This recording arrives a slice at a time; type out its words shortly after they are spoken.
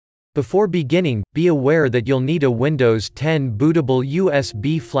Before beginning, be aware that you'll need a Windows 10 bootable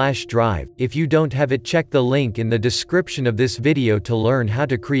USB flash drive. If you don't have it, check the link in the description of this video to learn how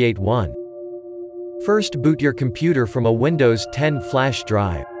to create one. First, boot your computer from a Windows 10 flash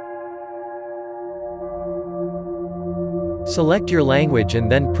drive. Select your language and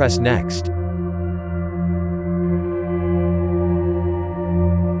then press Next.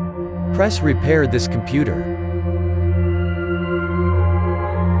 Press Repair this computer.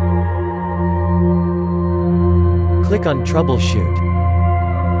 Click on Troubleshoot.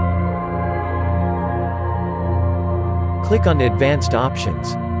 Click on Advanced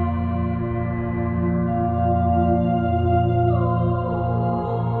Options.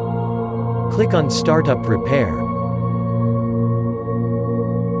 Click on Startup Repair.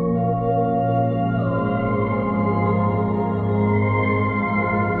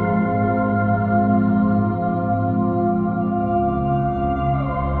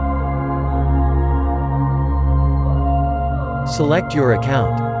 Select your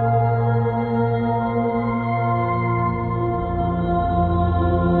account.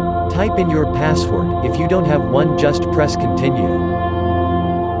 Type in your password. If you don't have one, just press Continue.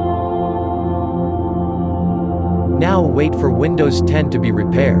 Now wait for Windows 10 to be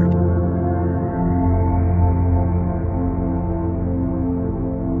repaired.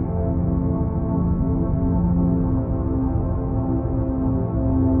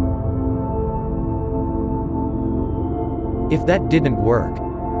 If that didn't work,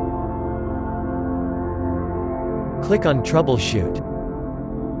 click on Troubleshoot.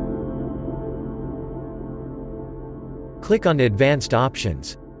 Click on Advanced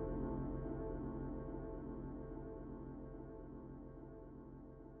Options.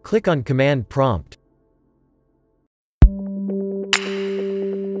 Click on Command Prompt.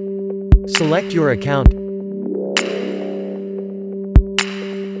 Select your account.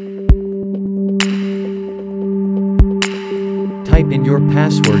 Type in your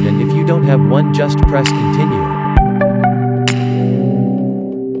password, and if you don't have one, just press Continue.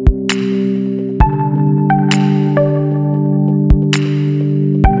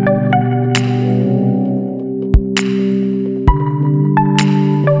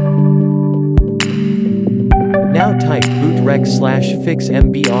 Now type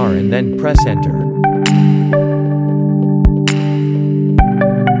bootrec/fixmbr and then press Enter.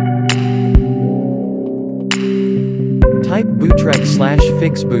 Type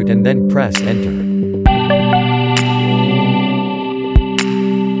bootrec/fixboot and then press Enter.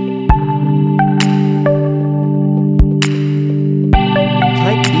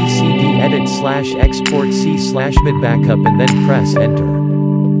 Type bcd-edit/export/c/bitbackup and then press Enter.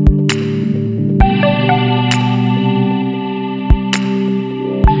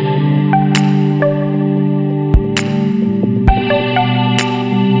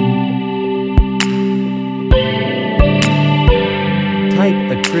 Type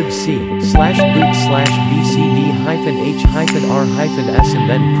attrib/c/boot/bcd-h-r-s and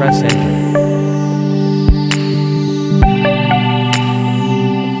then press Enter.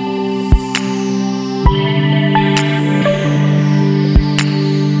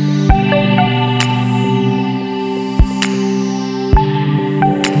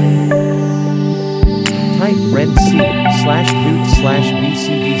 Type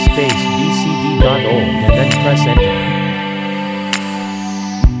renc/boot/bcd-bcd.old and then press Enter.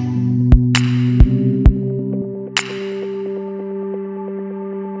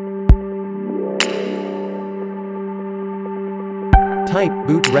 Type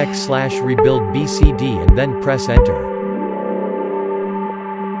bootrec/rebuild-bcd and then press Enter.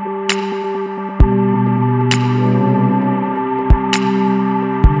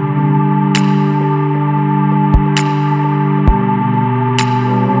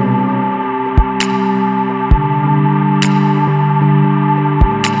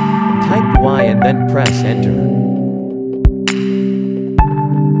 Type Y and then press Enter.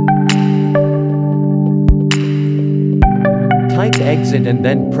 Type exit and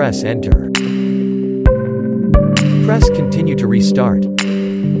then press Enter. Press Continue to restart.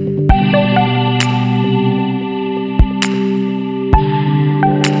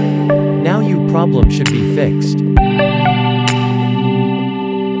 Now your problem should be fixed.